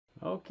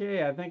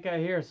Okay, I think I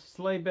hear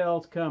sleigh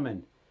bells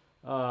coming.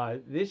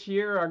 This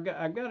year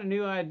I've got a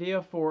new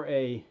idea for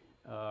a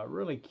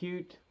really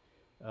cute,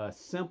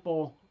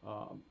 simple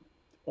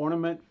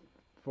ornament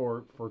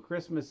for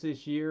Christmas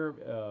this year,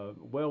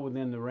 well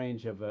within the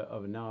range of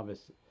a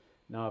novice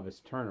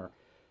turner.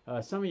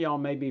 Some of y'all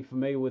may be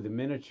familiar with the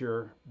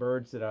miniature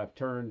birds that I've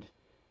turned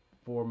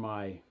for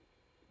my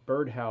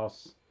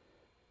birdhouse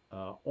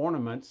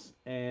ornaments,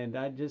 and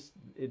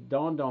it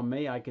dawned on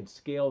me I could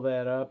scale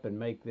that up and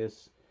make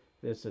this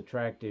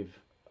attractive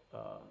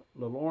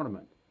little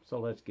ornament. So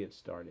let's get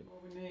started.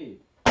 What we need: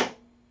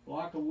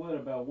 block of wood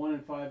about 1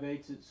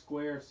 5/8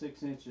 square,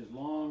 6 inches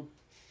long,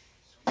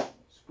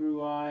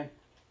 screw eye,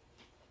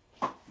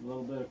 a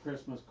little bit of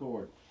Christmas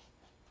cord.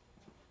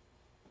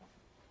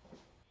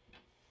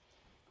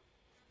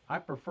 I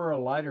prefer a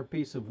lighter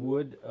piece of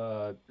wood.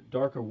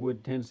 Darker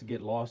wood tends to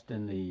get lost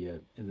in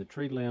the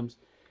tree limbs.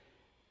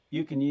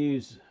 You can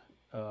use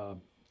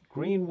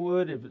green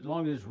wood as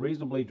long as it's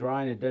reasonably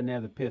dry and it doesn't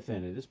have the pith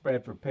in it. This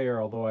Bradford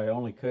pear, although I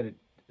only cut it,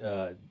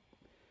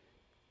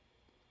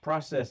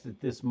 processed it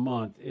this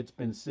month, it's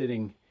been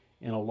sitting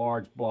in a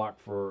large block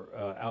for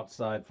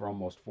outside for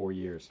almost 4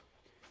 years.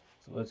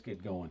 So let's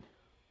get going.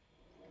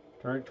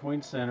 Turn it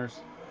between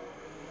centers.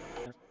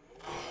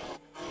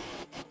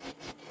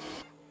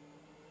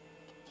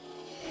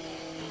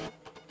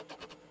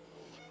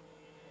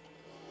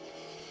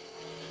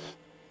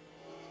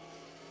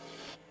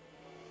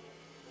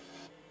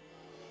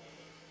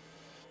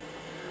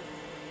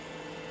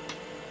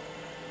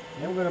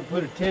 Then we're going to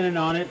put a tenon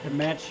on it to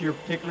match your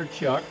particular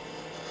chuck.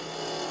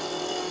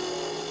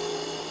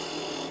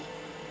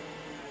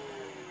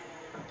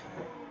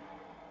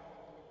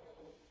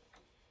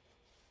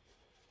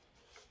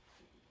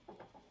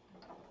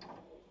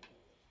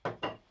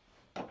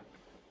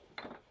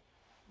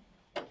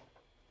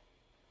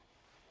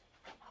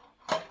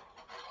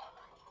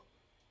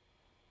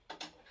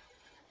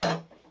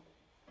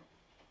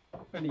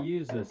 I'm going to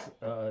use this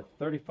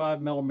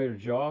 35 millimeter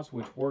jaws,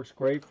 which works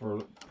great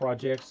for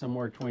projects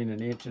somewhere between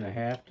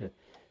 1.5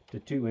 to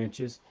 2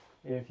 inches.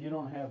 If you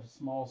don't have a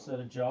small set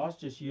of jaws,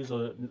 just use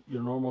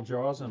your normal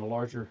jaws and a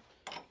larger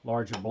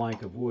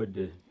blank of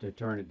wood to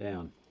turn it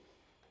down.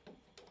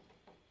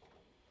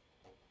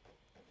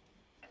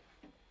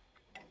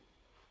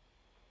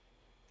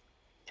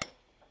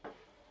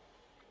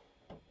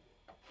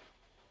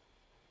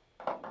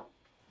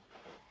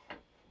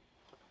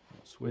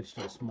 Switch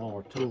to a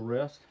smaller tool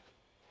rest.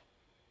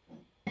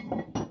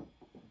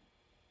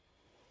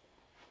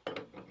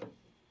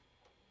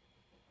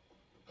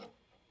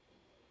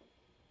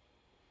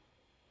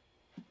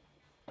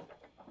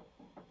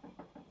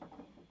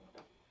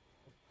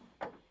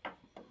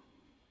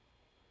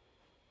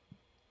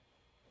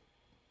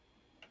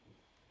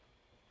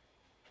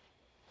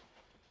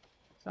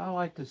 So I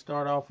like to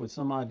start off with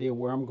some idea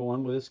where I'm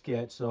going with this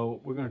sketch. So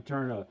we're going to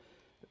turn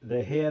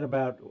the head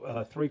about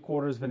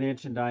 3/4 of an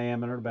inch in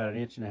diameter, about 1.5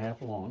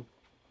 inches long.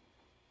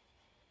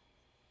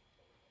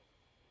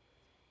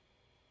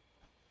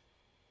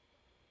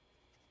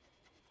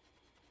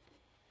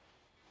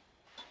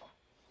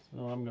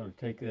 So I'm going to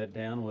take that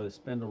down with a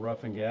spindle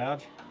rough and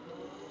gouge.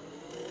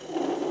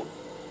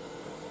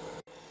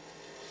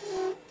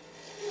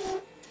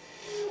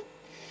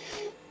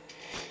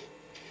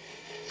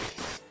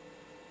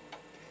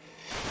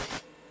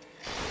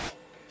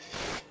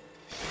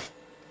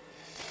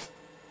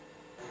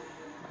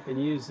 You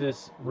can use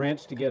this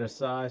wrench to get a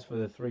size for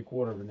the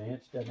 3/4 of an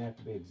inch. Doesn't have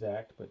to be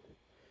exact, but it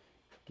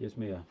gives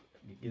me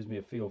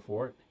a feel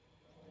for it.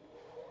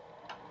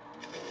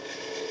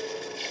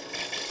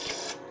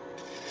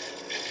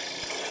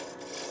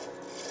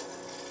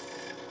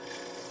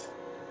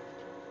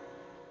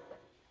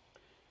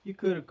 You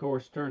could, of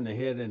course, turn the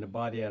head and the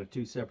body out of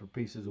 2 separate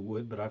pieces of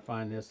wood, but I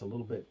find this a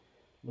little bit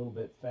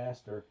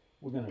faster.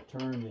 We're going to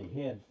turn the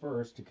head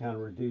first to kind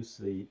of reduce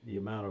the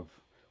amount of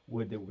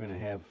wood that we're going to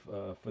have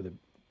for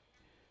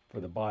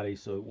the body,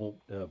 so it won't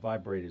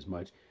vibrate as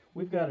much.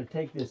 We've got to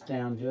take this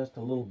down just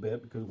a little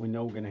bit because we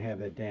know we're going to have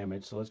that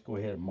damage, so let's go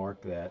ahead and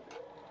mark that.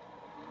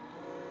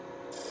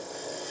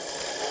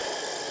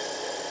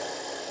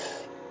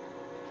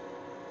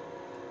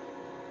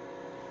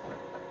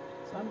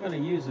 So I'm going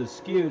to use a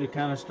skew to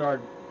kind of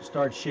start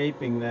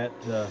shaping that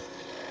the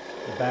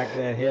back of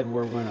that head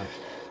where we're going to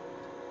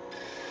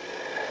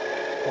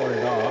part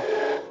it off.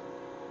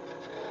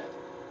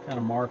 Kind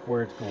of mark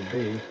where it's going to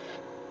be.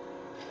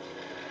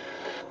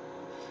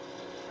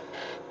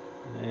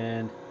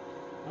 And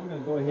I'm going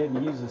to go ahead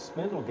and use a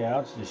spindle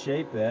gouge to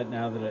shape that.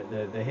 Now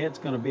that the head's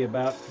going to be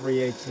about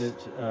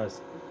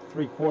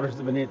 3/4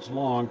 of an inch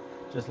long,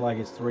 just like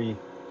it's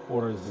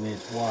 3/4 of an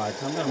inch wide.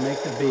 So I'm going to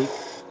make the beak.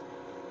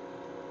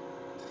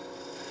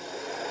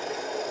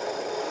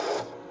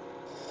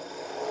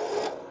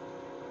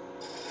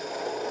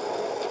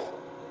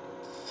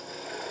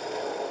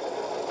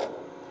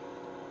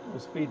 We'll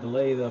speed the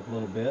lathe up a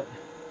little bit.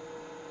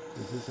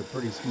 This is a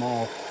pretty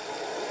small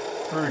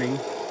turning.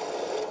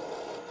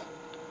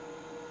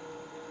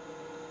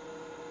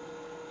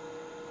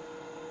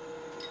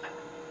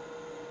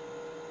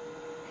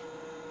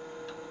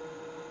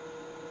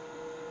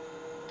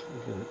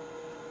 I'm going to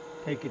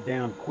take it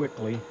down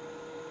quickly.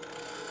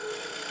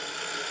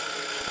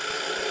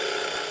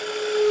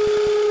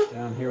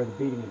 Down here with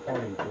the beating and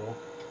parting tool.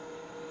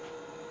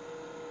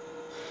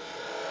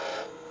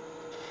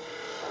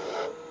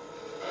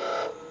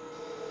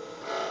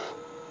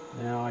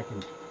 Now I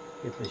can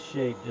get the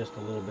shape just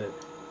a little bit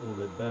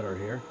better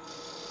here.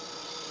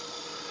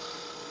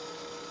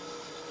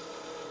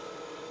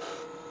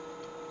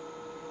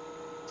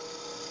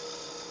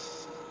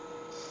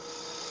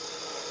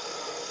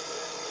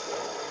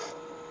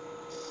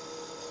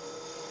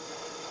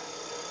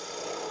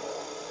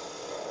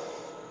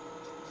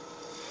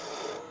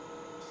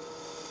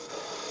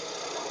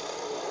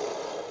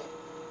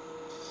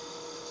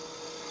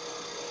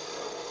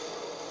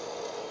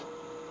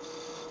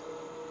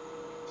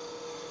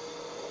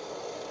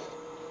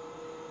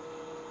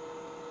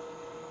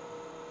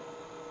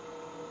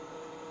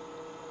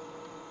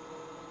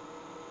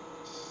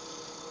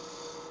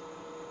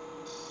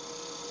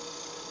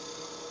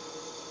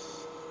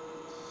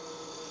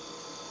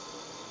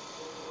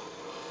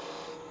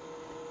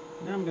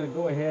 Now I'm going to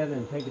go ahead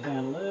and take it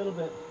down a little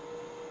bit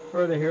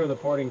further here with the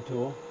parting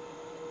tool.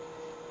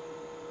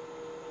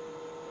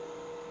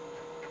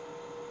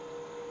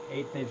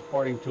 1/8 inch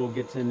parting tool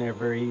gets in there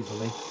very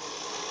easily.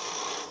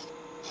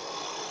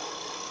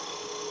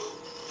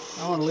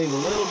 I want to leave a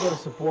little bit of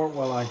support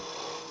while I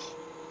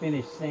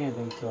finish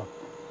sanding, so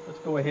let's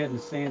go ahead and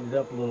sand it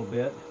up a little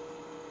bit.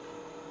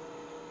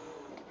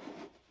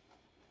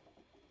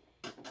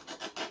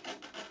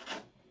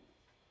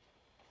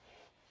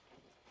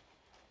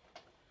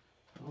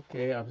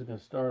 Okay, I was going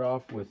to start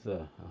off with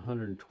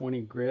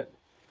 120 grit.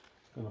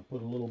 Going to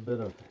put a little bit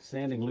of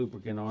sanding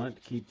lubricant on it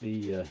to keep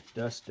the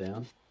dust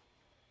down.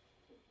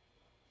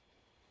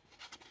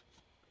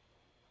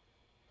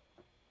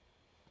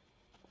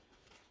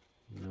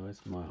 You know,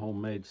 it's my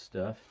homemade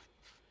stuff.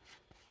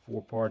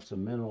 4 parts of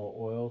mineral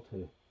oil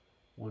to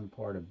 1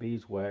 part of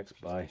beeswax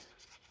by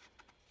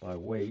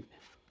weight.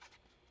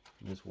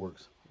 And this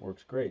works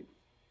great.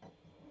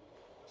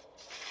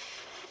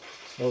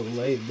 Slow the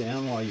lathe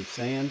down while you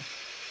sand.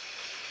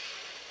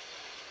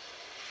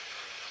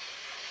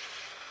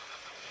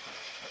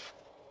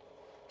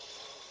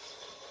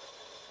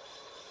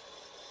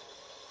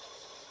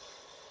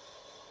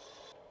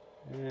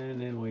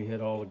 And then we hit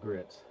all the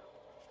grits.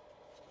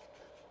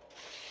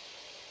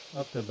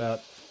 Up to about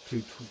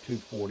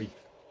 240.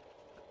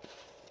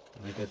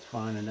 I think that's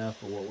fine enough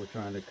for what we're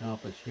trying to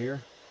accomplish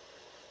here.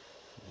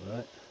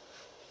 But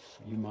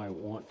you might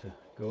want to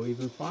go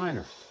even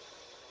finer.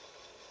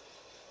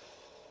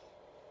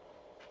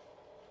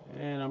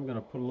 And I'm going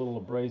to put a little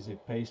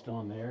abrasive paste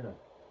on there to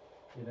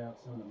get out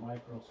some of the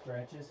micro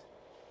scratches.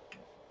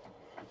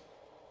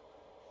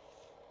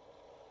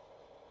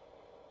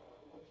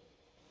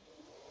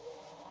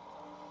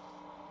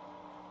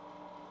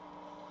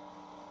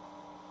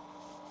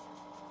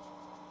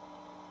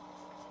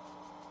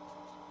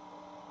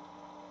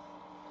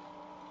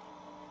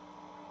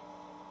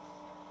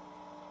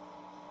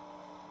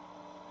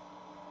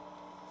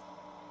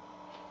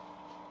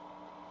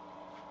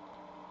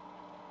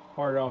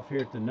 Part off here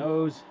at the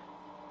nose.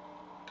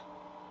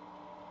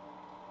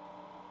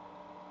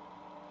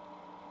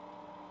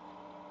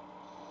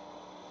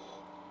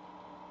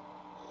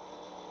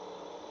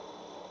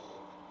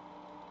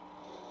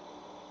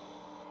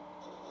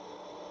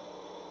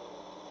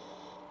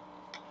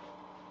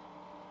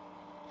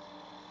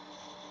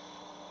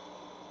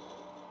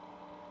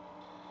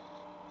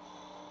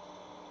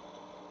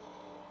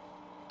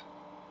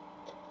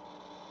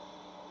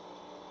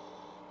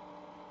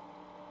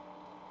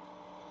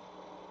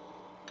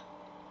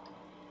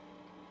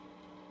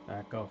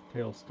 Back off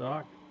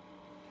tailstock.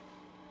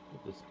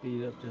 Put the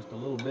speed up just a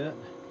little bit.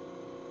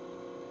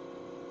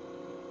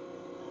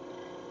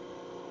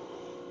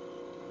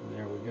 And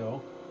there we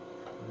go.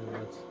 And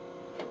let's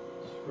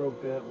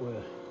stroke that with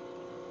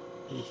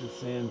a piece of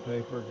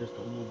sandpaper just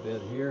a little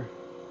bit here.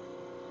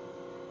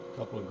 A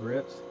couple of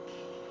grits.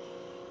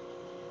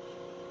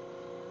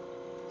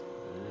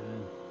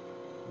 And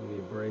with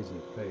the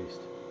abrasive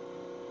paste.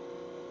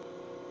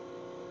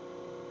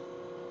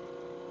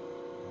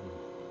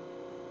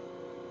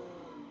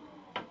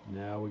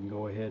 Now we can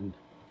go ahead and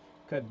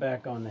cut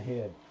back on the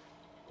head.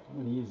 I'm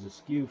going to use a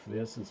skew for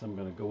this since I'm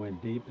going to go in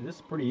deep. This is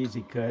a pretty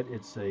easy cut.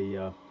 It's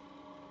a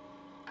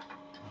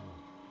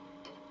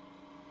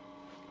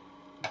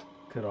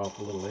cut off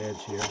a little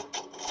edge here.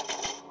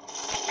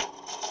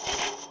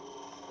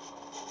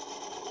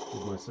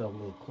 Give myself a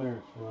little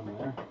clearance room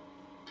there.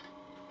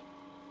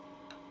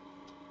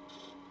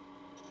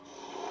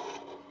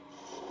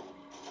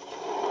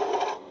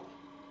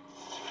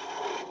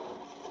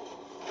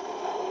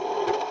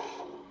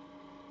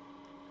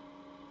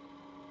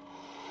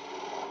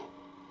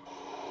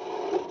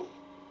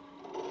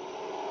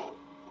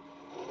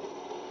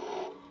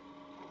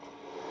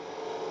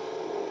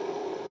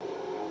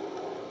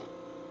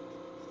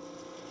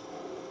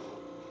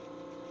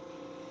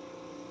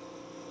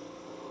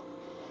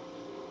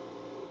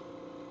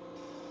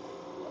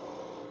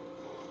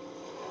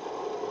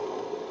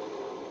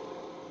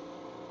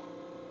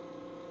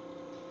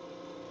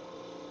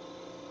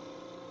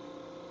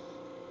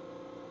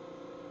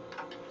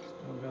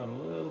 Still got a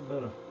little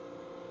bit of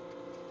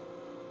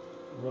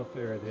rough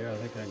area there. I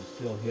think I can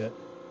still hit.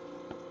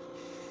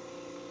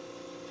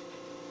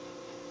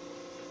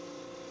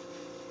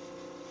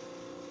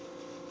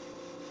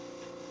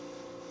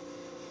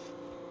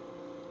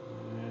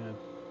 And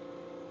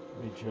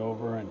reach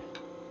over and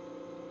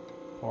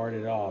part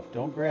it off.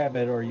 Don't grab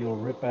it or you'll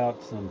rip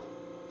out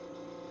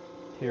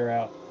tear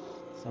out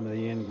some of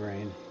the end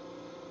grain.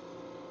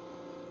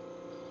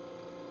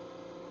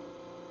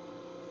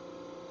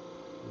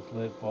 Just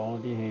let it fall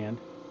into your hand.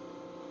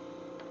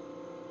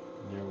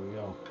 And there we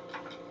go.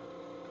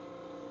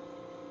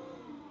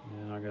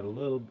 And I got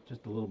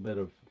just a little bit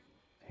of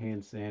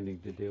hand sanding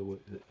to deal with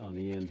on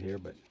the end here,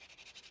 but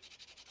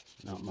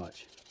not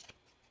much.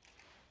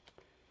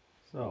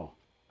 So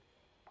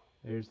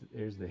there's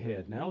the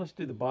head. Now let's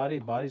do the body.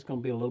 The body's going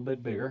to be a little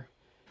bit bigger.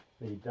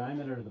 The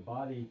diameter of the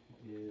body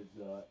is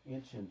 1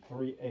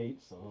 3/8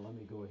 inches. So let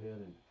me go ahead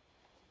and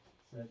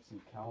set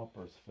some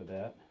calipers for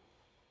that.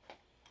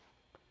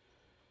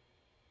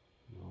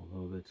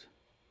 Although that's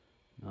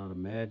not a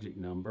magic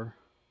number,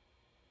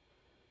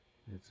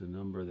 it's a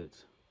number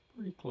that's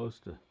pretty close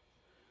to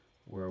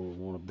where we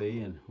want to be,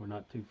 and we're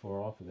not too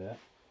far off of that.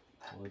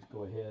 So let's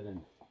go ahead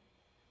and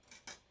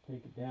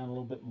take it down a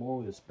little bit more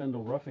with a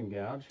spindle roughing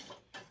gouge.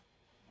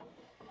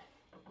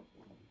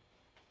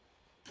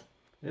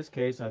 In this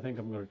case, I think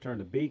I'm going to turn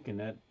the beak in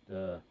that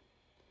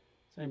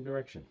same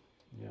direction.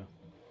 Yeah.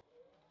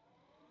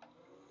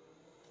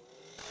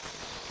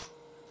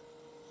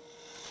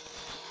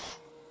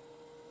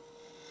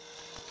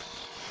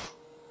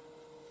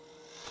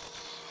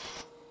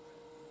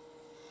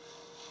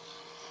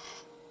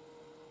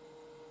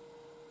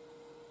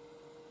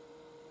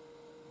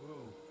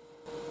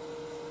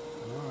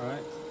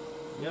 Alright.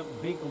 Yep,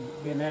 beak will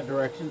be in that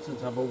direction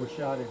since I've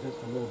overshot it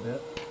just a little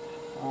bit.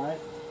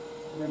 Alright.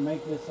 We're going to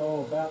make this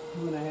all about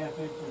 2.5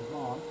 inches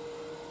long.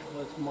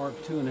 Let's mark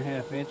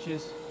 2.5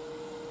 inches.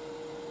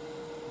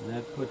 And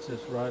that puts us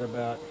right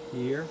about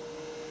here.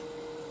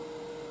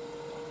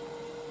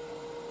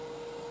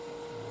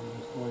 I'm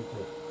just going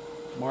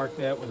to mark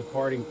that with a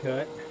parting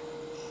cut.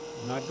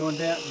 I'm not going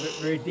down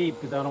very deep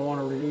because I don't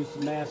want to reduce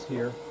the mass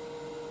here.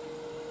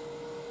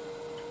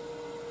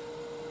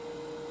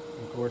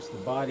 Of course, the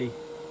body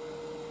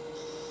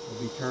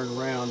will be turned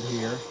around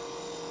here.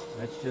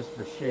 That's just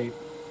for shape.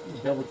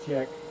 Double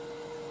check.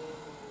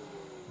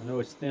 I know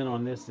it's thin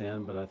on this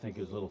end, but I think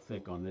it's a little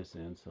thick on this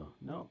end. So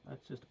no,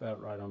 that's just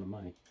about right on the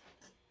money.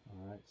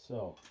 All right,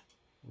 so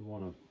we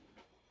want to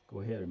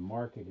go ahead and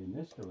mark it in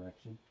this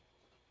direction.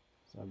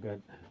 So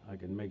I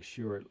can make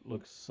sure it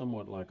looks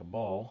somewhat like a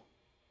ball.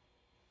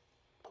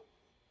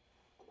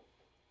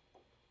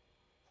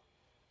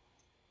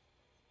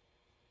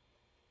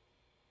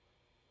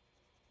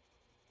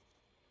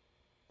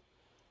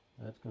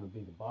 That's going to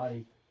be the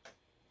body.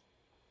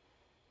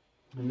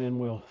 And then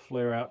we'll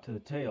flare out to the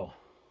tail.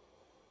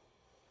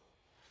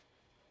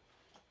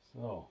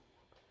 So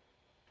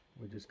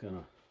we're just going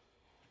to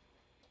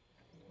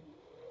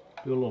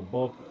do a little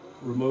bulk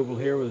removal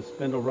here with a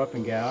spindle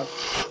roughing gouge.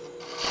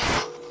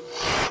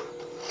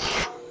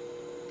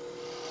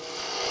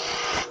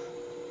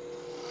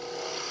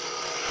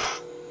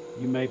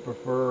 You may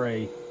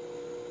prefer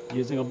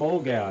using a bowl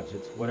gouge.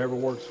 It's whatever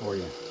works for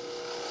you.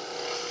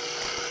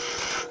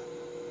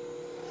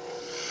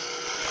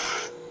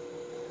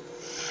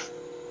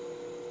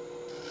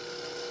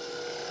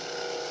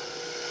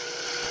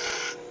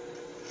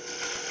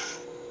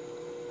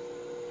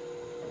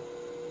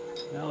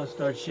 Now let's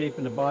start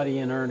shaping the body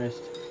in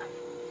earnest.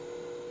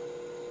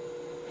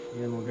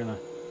 Again, we're going to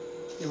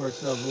give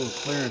ourselves a little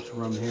clearance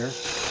room here.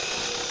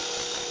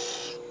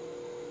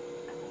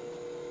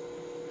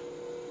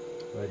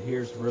 But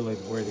here's really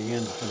where the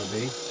end's going to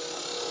be.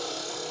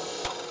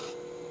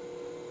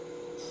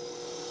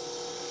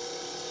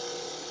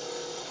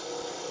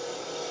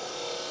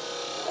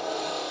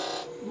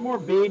 The more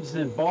beads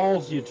and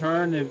balls you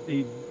turn,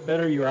 the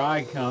better your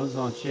eye comes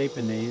on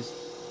shaping these.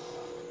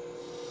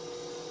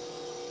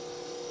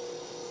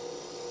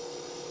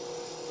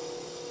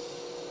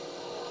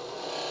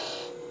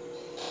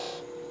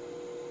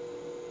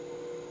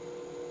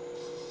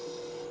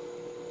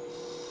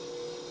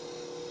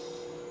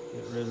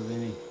 Get rid of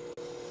any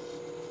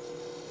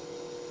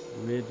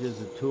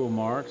ridges or tool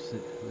marks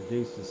that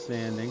reduce the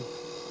sanding.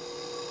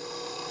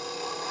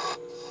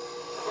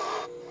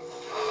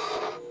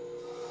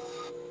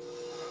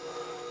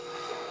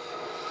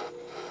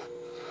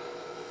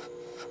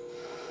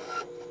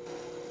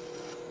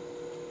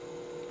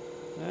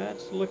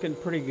 That's looking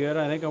pretty good.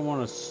 I think I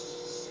want to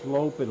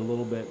slope it a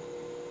little bit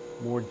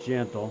more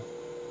gentle.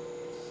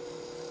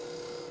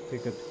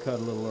 Pick up the cut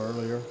a little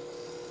earlier.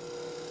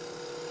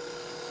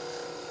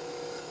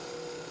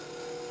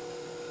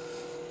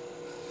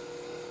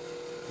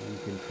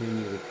 And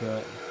continue to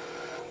cut.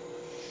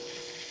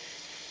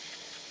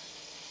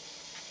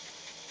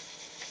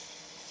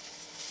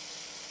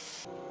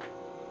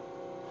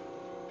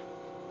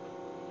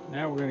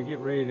 Now we're going to get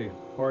ready to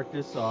part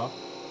this off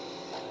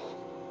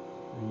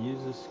and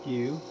use a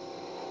skew.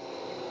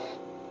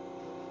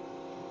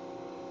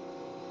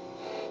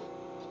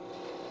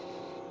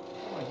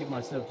 give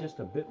myself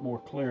just a bit more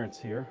clearance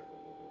here.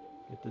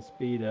 Get the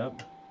speed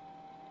up.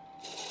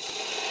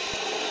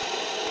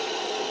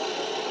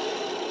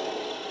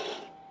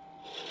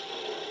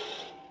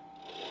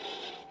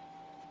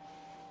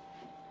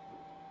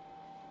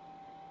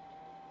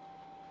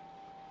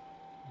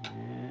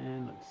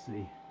 And let's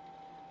see,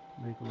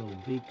 make a little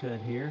V cut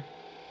here.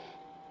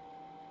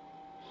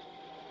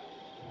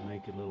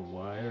 Make it a little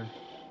wider.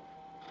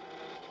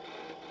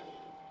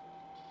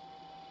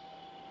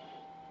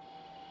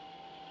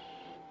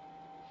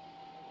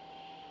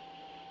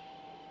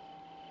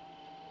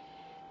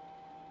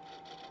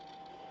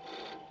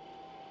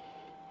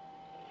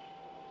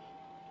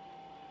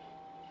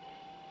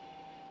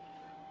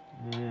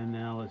 And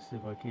now let's see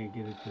if I can't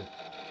get it to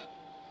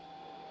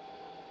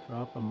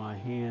drop on my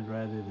hand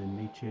rather than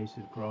me chase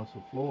it across the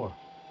floor.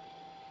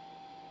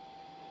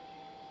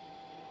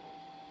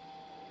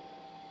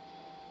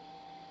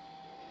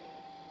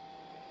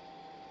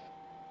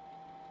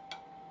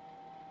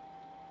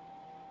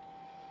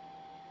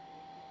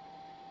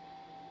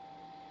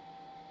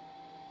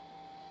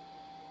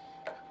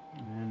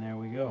 And there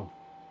we go.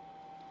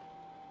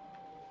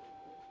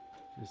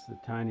 Just the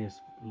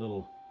tiniest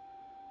little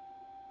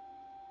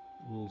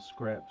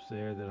scraps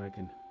there that I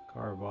can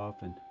carve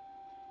off and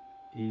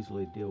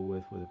easily deal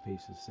with a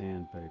piece of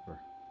sandpaper.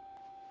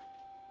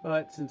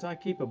 But since I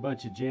keep a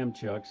bunch of gem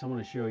chucks, I'm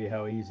going to show you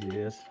how easy it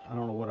is. I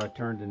don't know what I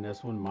turned in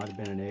this one. Might have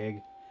been an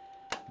egg,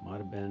 might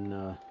have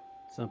been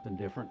something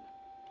different.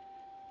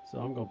 So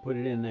I'm going to put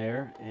it in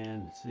there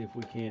and see if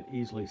we can't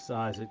easily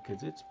size it,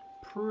 because it's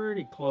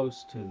pretty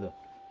close to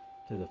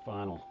the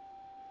final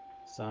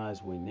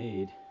size we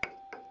need.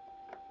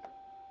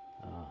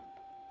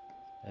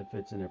 That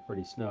fits in there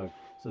pretty snug.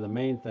 So the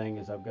main thing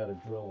is I've got to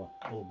drill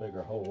a little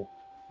bigger hole.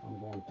 I'm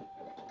going to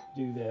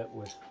do that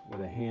with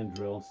a hand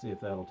drill and see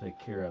if that'll take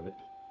care of it.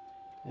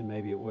 And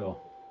maybe it will.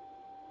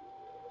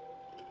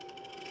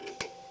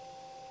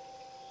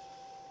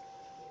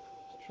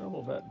 The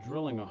trouble about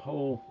drilling a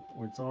hole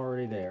where it's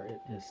already there,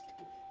 it just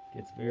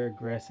gets very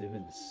aggressive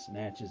and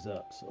snatches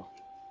up. So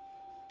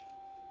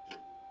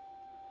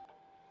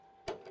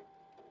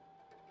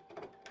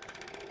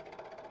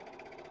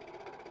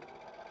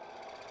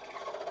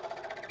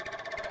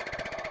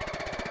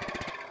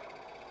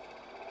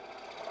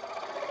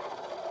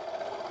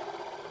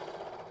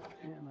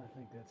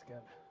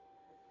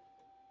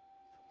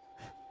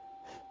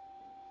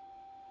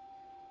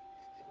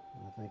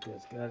I think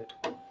that's got it.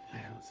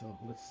 So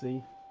let's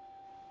see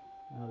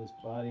now this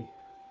body,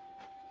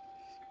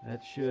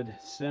 that should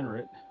center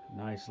it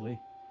nicely.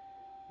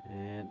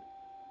 And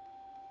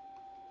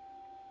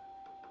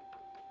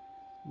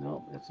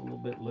nope, it's a little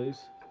bit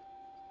loose.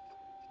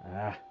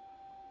 Well,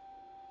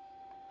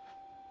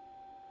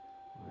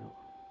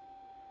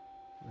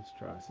 let's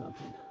try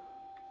something.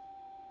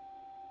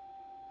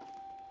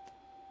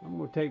 I'm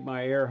going to take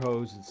my air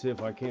hose and see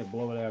if I can't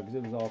blow it out, because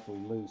it was awfully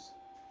loose.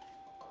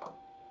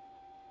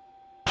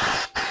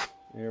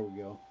 There we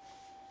go.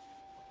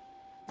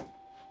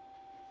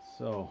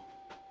 So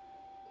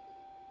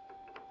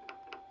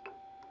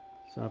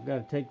I've got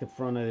to take the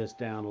front of this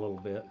down a little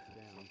bit.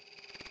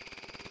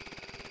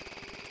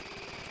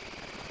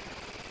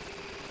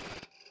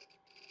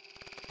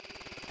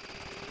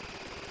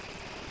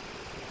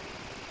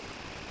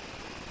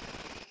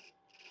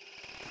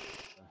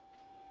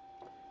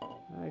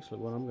 Actually,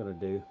 what I'm going to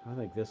do, I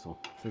think this will,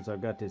 since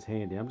I've got this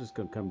handy, I'm just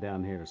going to come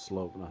down here to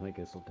slope, and I think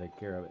this will take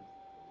care of it.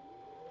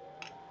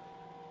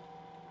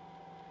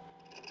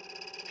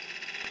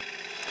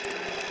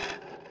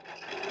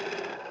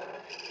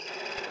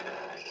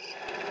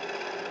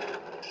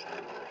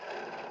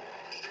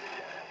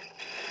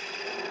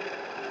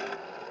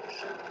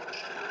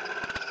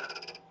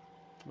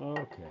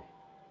 Okay.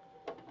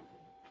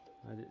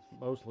 I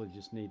mostly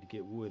just need to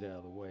get wood out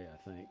of the way,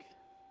 I think,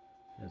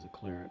 as a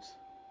clearance.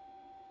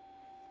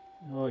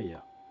 Oh yeah.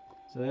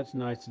 So that's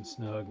nice and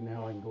snug.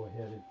 Now I can go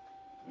ahead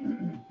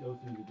and go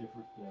through the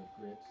different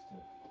grits to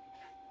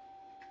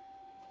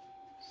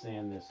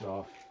sand this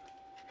off.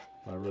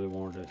 If I really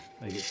wanted to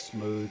make it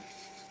smooth,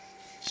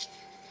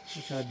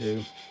 which I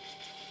do.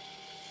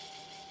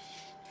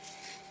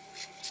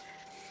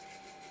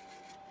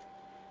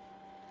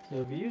 So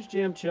if you use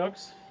gem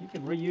chucks, you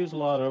can reuse a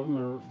lot of them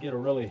or get a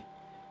really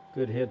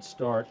good head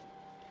start.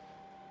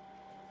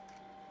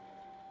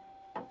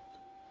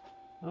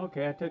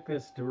 Okay, I took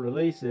this to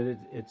release it.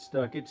 It's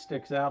stuck. It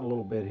sticks out a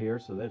little bit here,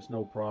 so that's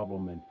no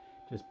problem. And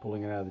just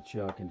pulling it out of the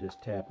chuck and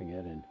just tapping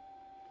it, and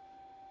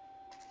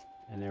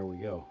there we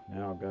go.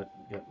 Now I've got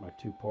my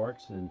two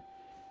parts, and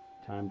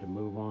time to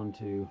move on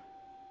to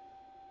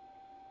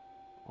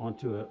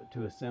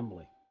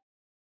assembly.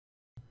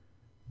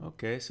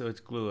 Okay, so it's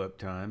glue up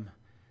time.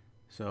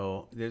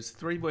 So there's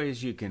three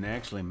ways you can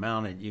actually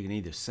mount it. You can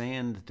either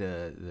sand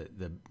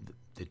the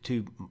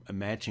two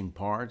matching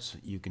parts.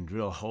 You can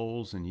drill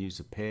holes and use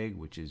a peg,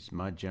 which is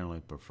my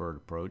generally preferred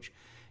approach.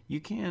 You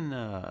can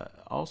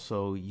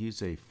also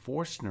use a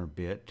Forstner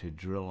bit to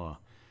drill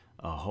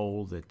a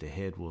hole that the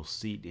head will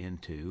seat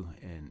into,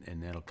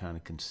 and that'll kind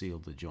of conceal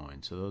the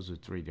joint. So those are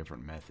three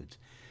different methods.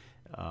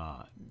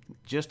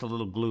 just a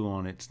little glue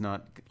on it's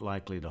not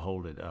likely to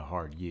hold it a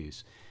hard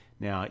use.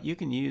 Now you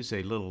can use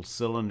a little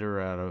cylinder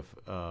out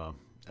of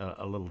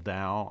a little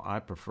dowel. I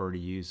prefer to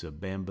use a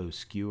bamboo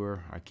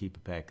skewer. I keep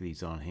a pack of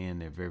these on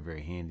hand. They're very,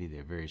 very handy.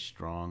 They're very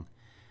strong.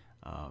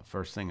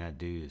 First thing I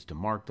do is to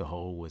mark the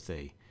hole with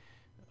a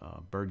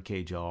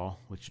birdcage awl,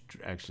 which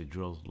actually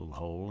drills a little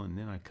hole, and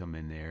then I come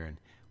in there and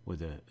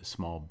with a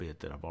small bit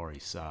that I've already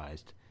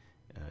sized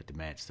to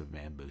match the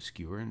bamboo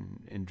skewer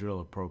and drill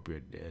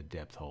appropriate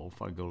depth hole.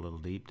 If I go a little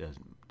deep,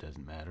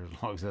 doesn't matter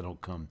as long as I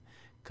don't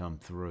come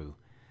through.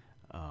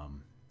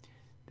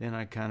 Then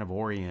I kind of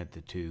orient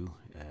the two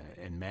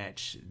and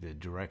match the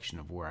direction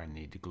of where I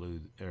need to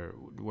glue or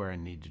where I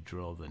need to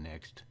drill the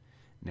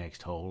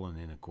next hole, and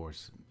then of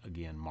course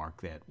again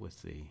mark that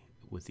with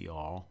the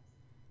awl.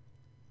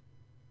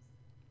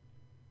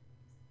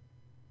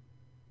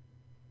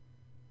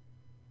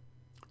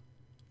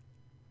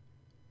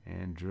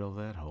 And drill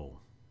that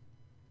hole.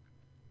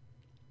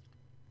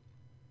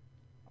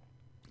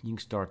 You can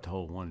start the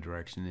hole one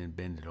direction and then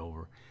bend it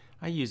over.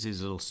 I use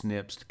these little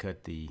snips to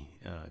cut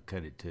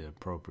it to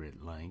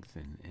appropriate length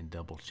and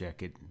double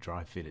check it,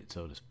 dry fit it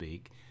so to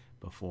speak,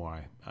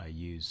 before I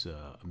use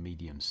a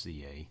medium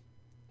CA.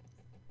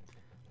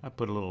 I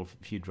put a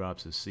few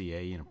drops of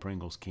CA in a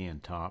Pringles can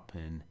top,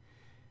 and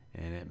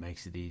it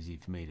makes it easy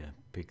for me to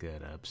pick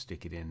that up,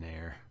 stick it in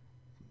there,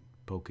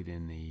 poke it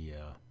in the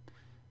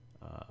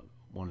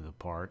one of the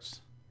parts,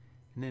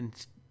 and then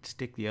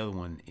stick the other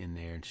one in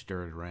there and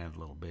stir it around a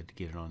little bit to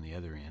get it on the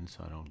other end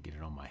so I don't get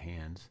it on my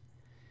hands.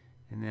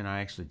 And then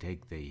I actually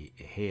take the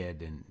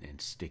head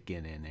and stick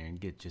it in there and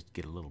just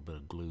get a little bit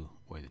of glue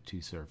where the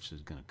two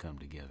surfaces are going to come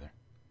together.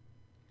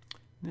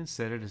 And then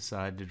set it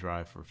aside to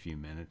dry for a few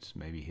minutes,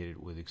 maybe hit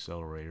it with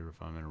accelerator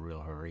if I'm in a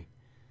real hurry.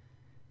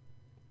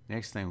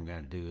 Next thing we're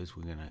going to do is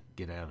we're going to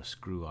get out a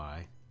screw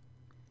eye.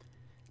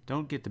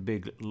 Don't get the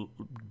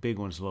big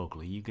ones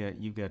locally. You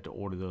got to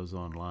order those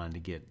online to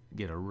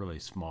get a really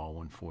small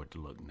one for it to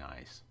look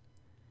nice.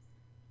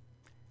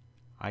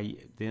 I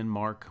then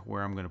mark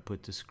where I'm going to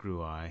put the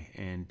screw eye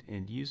and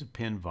use a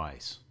pin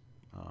vise,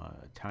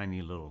 a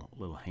tiny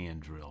little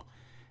hand drill,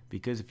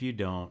 because if you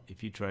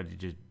try to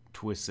just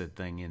twist that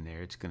thing in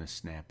there, it's going to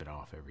snap it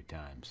off every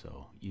time.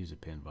 So use a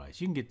pin vise.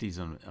 You can get these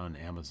on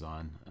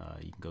Amazon.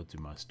 You can go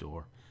through my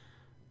store.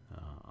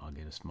 I'll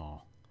get a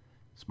small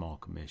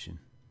commission.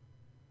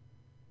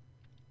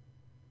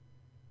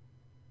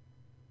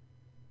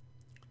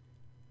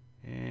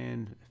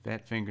 And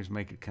fat fingers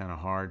make it kind of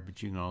hard,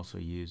 but you can also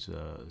use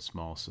a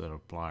small set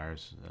of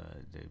pliers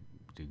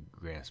to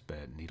grasp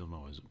that, needle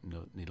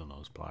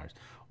nose pliers.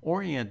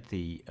 Orient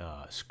the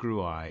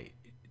screw eye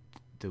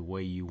the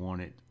way you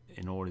want it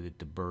in order that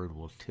the bird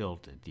will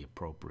tilt at the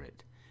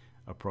appropriate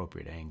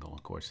angle.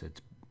 Of course,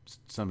 that's to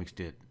some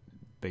extent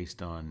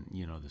based on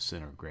the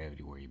center of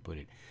gravity where you put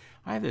it.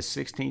 I have this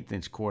 1/16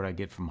 inch cord I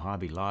get from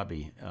Hobby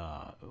Lobby,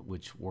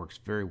 which works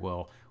very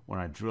well when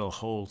I drill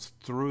holes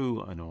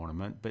through an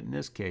ornament. But in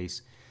this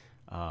case,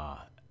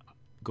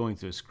 going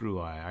through a screw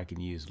eye, I can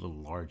use a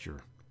little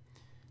larger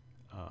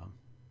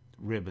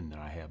ribbon that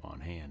I have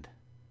on hand.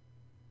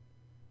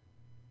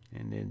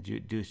 And then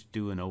just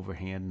do an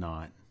overhand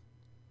knot,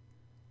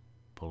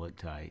 pull it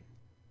tight.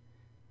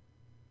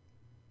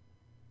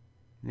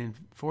 And then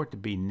for it to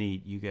be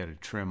neat, you got to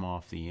trim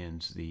off the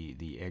ends,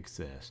 the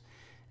excess.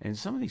 And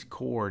some of these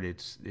cord,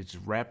 it's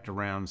wrapped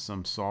around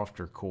some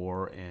softer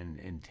core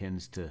and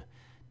tends to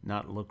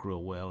not look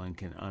real well and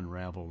can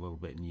unravel a little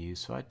bit in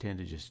use. So I tend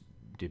to just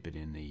dip it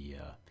in the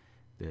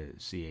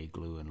CA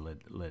glue and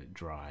let it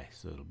dry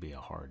so it'll be a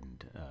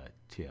hardened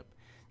tip.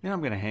 Then I'm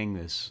going to hang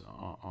this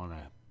on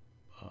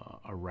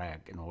a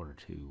rack in order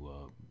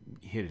to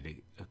hit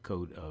it a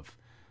coat of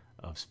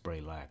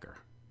spray lacquer.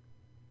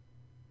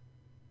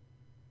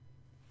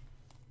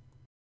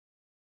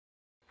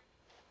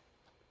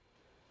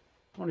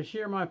 I want to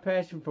share my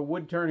passion for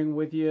wood turning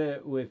with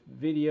you with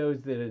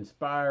videos that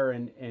inspire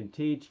and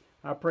teach.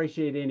 I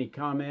appreciate any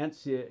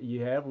comments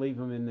you have. Leave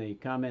them in the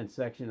comment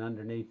section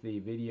underneath the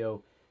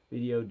video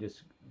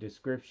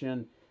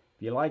description.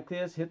 If you like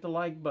this, hit the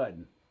like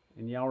button.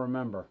 And y'all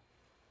remember,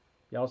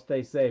 y'all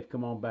stay safe.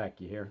 Come on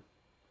back, you hear?